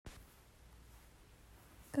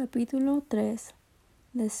Capítulo 3.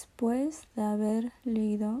 Después de haber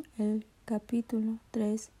leído el capítulo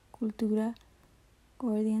 3, Cultura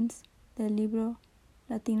Guardians, del libro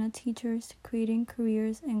Latina Teachers, Creating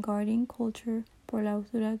Careers and Guarding Culture por la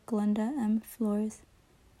autora Glenda M. Flores,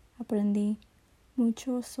 aprendí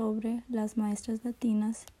mucho sobre las maestras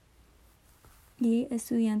latinas y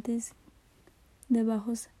estudiantes de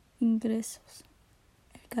bajos ingresos.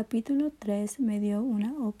 El capítulo 3 me dio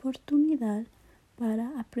una oportunidad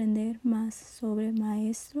para aprender más sobre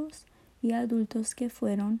maestros y adultos que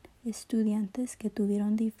fueron estudiantes que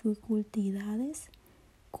tuvieron dificultades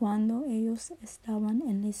cuando ellos estaban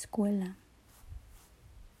en la escuela.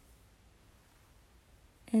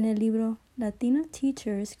 En el libro Latina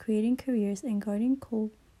Teachers, Creating Careers and Guarding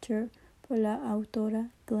Culture por la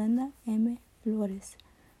autora Glenda M. Flores,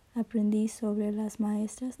 aprendí sobre las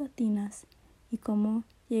maestras latinas y cómo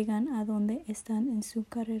llegan a donde están en su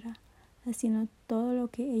carrera, haciendo todo lo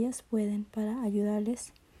que ellas pueden para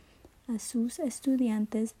ayudarles a sus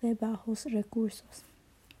estudiantes de bajos recursos.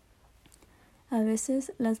 A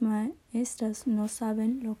veces las maestras no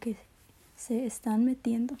saben lo que se están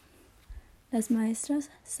metiendo. Las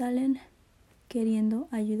maestras salen queriendo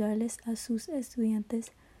ayudarles a sus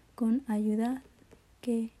estudiantes con ayuda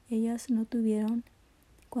que ellas no tuvieron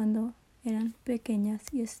cuando eran pequeñas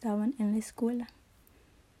y estaban en la escuela.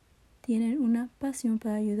 Tienen una pasión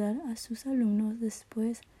para ayudar a sus alumnos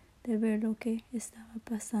después de ver lo que estaba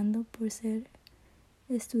pasando por ser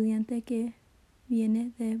estudiante que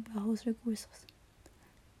viene de bajos recursos.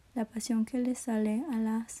 La pasión que les sale a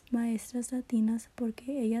las maestras latinas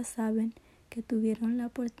porque ellas saben que tuvieron la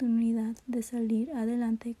oportunidad de salir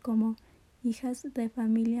adelante como hijas de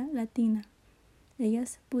familia latina.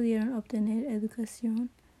 Ellas pudieron obtener educaciones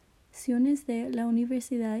de la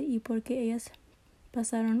universidad y porque ellas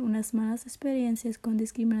pasaron unas malas experiencias con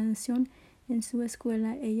discriminación en su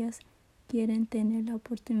escuela, ellas quieren tener la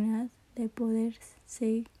oportunidad de poder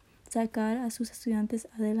sacar a sus estudiantes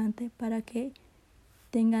adelante para que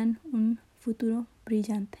tengan un futuro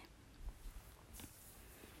brillante.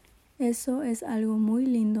 Eso es algo muy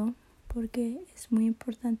lindo porque es muy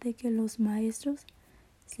importante que los maestros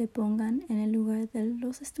se pongan en el lugar de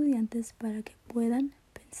los estudiantes para que puedan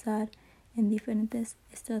pensar en diferentes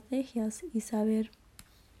estrategias y saber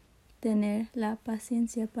tener la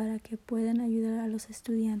paciencia para que puedan ayudar a los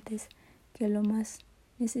estudiantes que lo más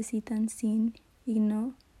necesitan sin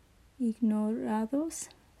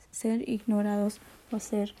ser ignorados o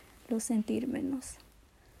hacerlos sentir menos.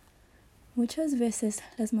 Muchas veces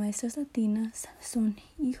las maestras latinas son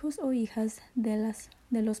hijos o hijas de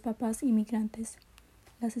los papás inmigrantes.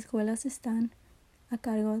 Las escuelas están a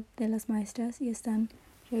cargo de las maestras y están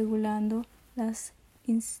regulando las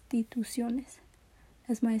instituciones.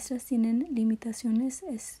 Las maestras tienen limitaciones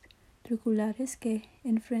estructurales que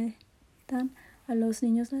enfrentan a los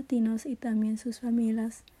niños latinos y también sus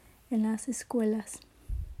familias en las escuelas.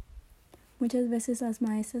 Muchas veces las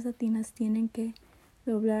maestras latinas tienen que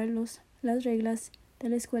doblar las reglas de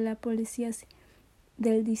la escuela, policías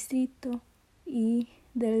del distrito y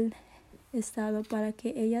del estado para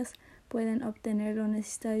que ellas puedan obtener lo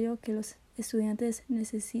necesario que los estudiantes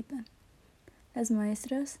necesitan. Las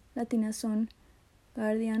maestras latinas son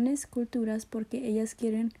guardianes culturas porque ellas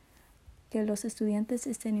quieren que los estudiantes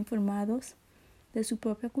estén informados de su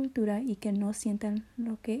propia cultura y que no sientan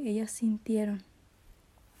lo que ellas sintieron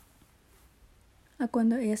a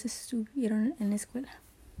cuando ellas estuvieron en la escuela.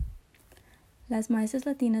 Las maestras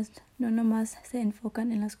latinas no nomás se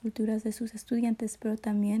enfocan en las culturas de sus estudiantes, pero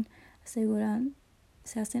también se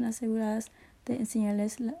hacen aseguradas de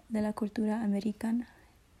enseñarles de la cultura americana.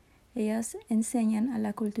 Ellas enseñan a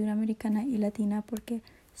la cultura americana y latina porque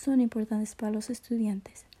son importantes para los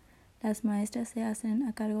estudiantes. Las maestras se hacen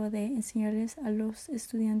a cargo de enseñarles a los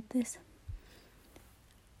estudiantes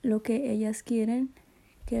lo que ellas quieren,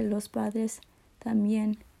 que los padres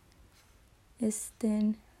también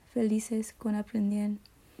estén felices con aprender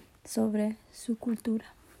sobre su cultura.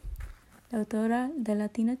 La autora de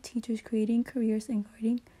Latina Teachers, Creating Careers and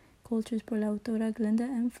Guarding Cultures por la autora Glenda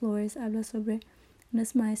M. Flores habla sobre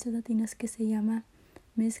unas maestras latinas que se llama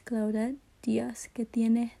Miss Claudette Díaz, que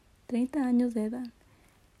tiene 30 años de edad.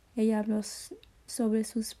 Ella habló sobre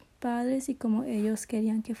sus padres y cómo ellos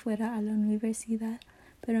querían que fuera a la universidad,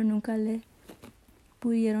 pero nunca le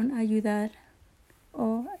pudieron ayudar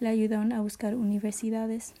o le ayudaron a buscar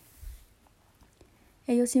universidades.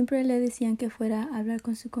 Ellos siempre le decían que fuera a hablar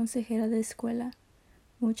con su consejera de escuela.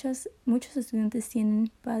 Muchos estudiantes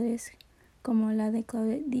tienen padres como la de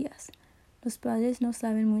Claudette Díaz. Los padres no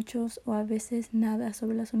saben mucho o a veces nada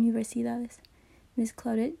sobre las universidades. Miss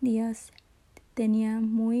Claudette Díaz tenía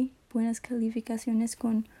muy buenas calificaciones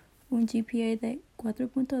con un GPA de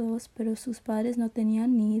 4.2, pero sus padres no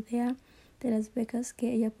tenían ni idea de las becas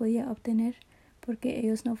que ella podía obtener porque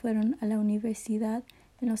ellos no fueron a la universidad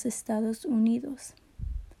en los Estados Unidos.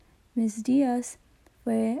 Miss Díaz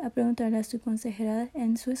fue a preguntarle a su consejera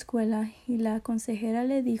en su escuela y la consejera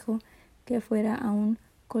le dijo que fuera a un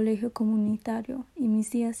colegio comunitario y Miss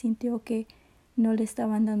Díaz sintió que no le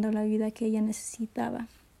estaban dando la ayuda que ella necesitaba.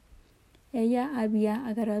 Ella había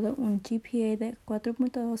agarrado un GPA de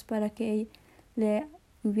 4.2 para que le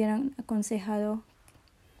hubieran aconsejado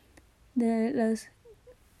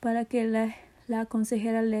para que la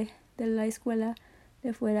consejera de la escuela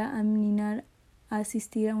le fuera a animar a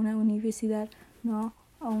asistir a una universidad, no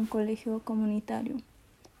a un colegio comunitario.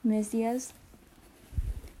 Miss Díaz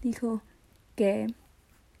dijo que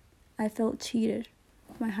I felt cheated.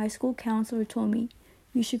 My high school counselor told me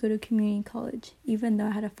you should go to community college, even though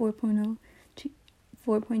I had a 4.2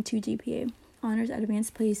 GPA, honors at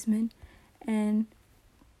advanced placement, and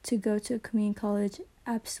to go to a community college,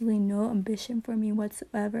 absolutely no ambition for me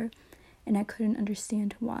whatsoever, and I couldn't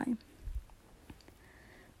understand why.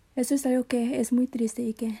 Eso es algo que es muy triste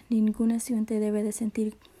y que ningún estudiante debe de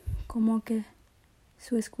sentir como que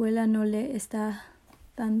su escuela no le está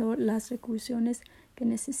dando las recursos que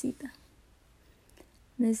necesita.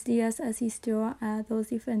 Miss Díaz asistió a 2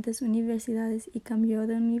 diferentes universidades y cambió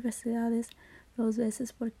de universidades 2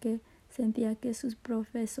 veces porque sentía que sus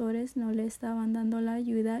profesores no le estaban dando la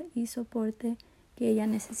ayuda y soporte que ella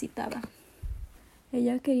necesitaba.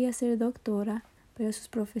 Ella quería ser doctora, pero sus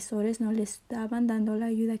profesores no le estaban dando la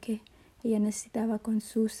ayuda que ella necesitaba con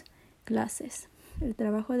sus clases. El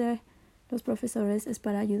trabajo de los profesores es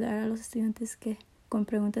para ayudar a los estudiantes con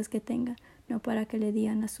preguntas que tengan, no para que le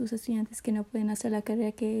digan a sus estudiantes que no pueden hacer la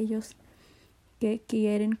carrera que ellos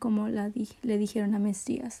quieren, como le dijeron a Miss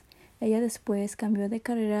Díaz. Ella después cambió de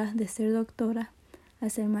carrera de ser doctora a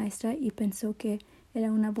ser maestra y pensó que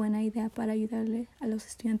era una buena idea para ayudarle a los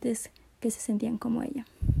estudiantes que se sentían como ella.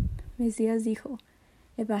 Miss Díaz dijo,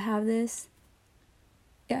 if I have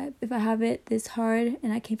it this hard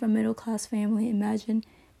and I came from a middle class family, imagine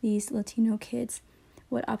these Latino kids,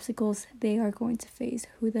 what obstacles they are going to face.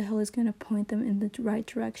 Who the hell is going to point them in the right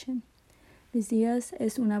direction? Miss Díaz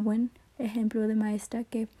es un buen ejemplo de maestra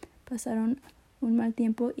que pasaron un mal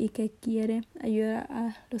tiempo y que quiere ayudar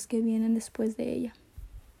a los que vienen después de ella.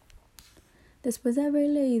 Después de haber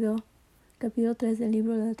leído capítulo 3 del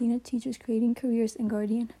libro Latina Teachers Creating Careers in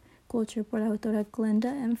Guardian Culture por la autora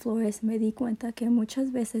Glenda M. Flores, me di cuenta que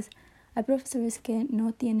muchas veces hay profesores que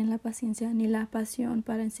no tienen la paciencia ni la pasión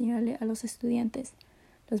para enseñarle a los estudiantes.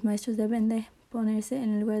 Los maestros deben de ponerse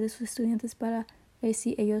en el lugar de sus estudiantes para ver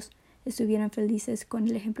si ellos estuvieran felices con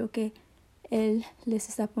el ejemplo que él les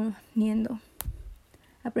está poniendo.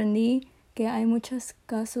 Aprendí que hay muchos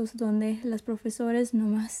casos donde los profesores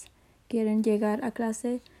nomás quieren llegar a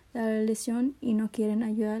clase, dar la lección y no quieren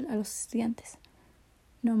ayudar a los estudiantes.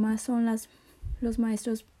 Nomás son los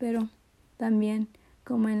maestros, pero también,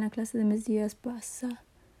 como en la clase de Miss Díaz, pasa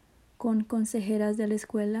con consejeras de la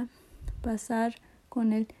escuela, pasar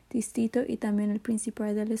con el distrito y también el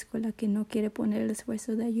principal de la escuela que no quiere poner el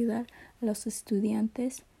esfuerzo de ayudar a los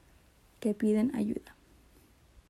estudiantes que piden ayuda.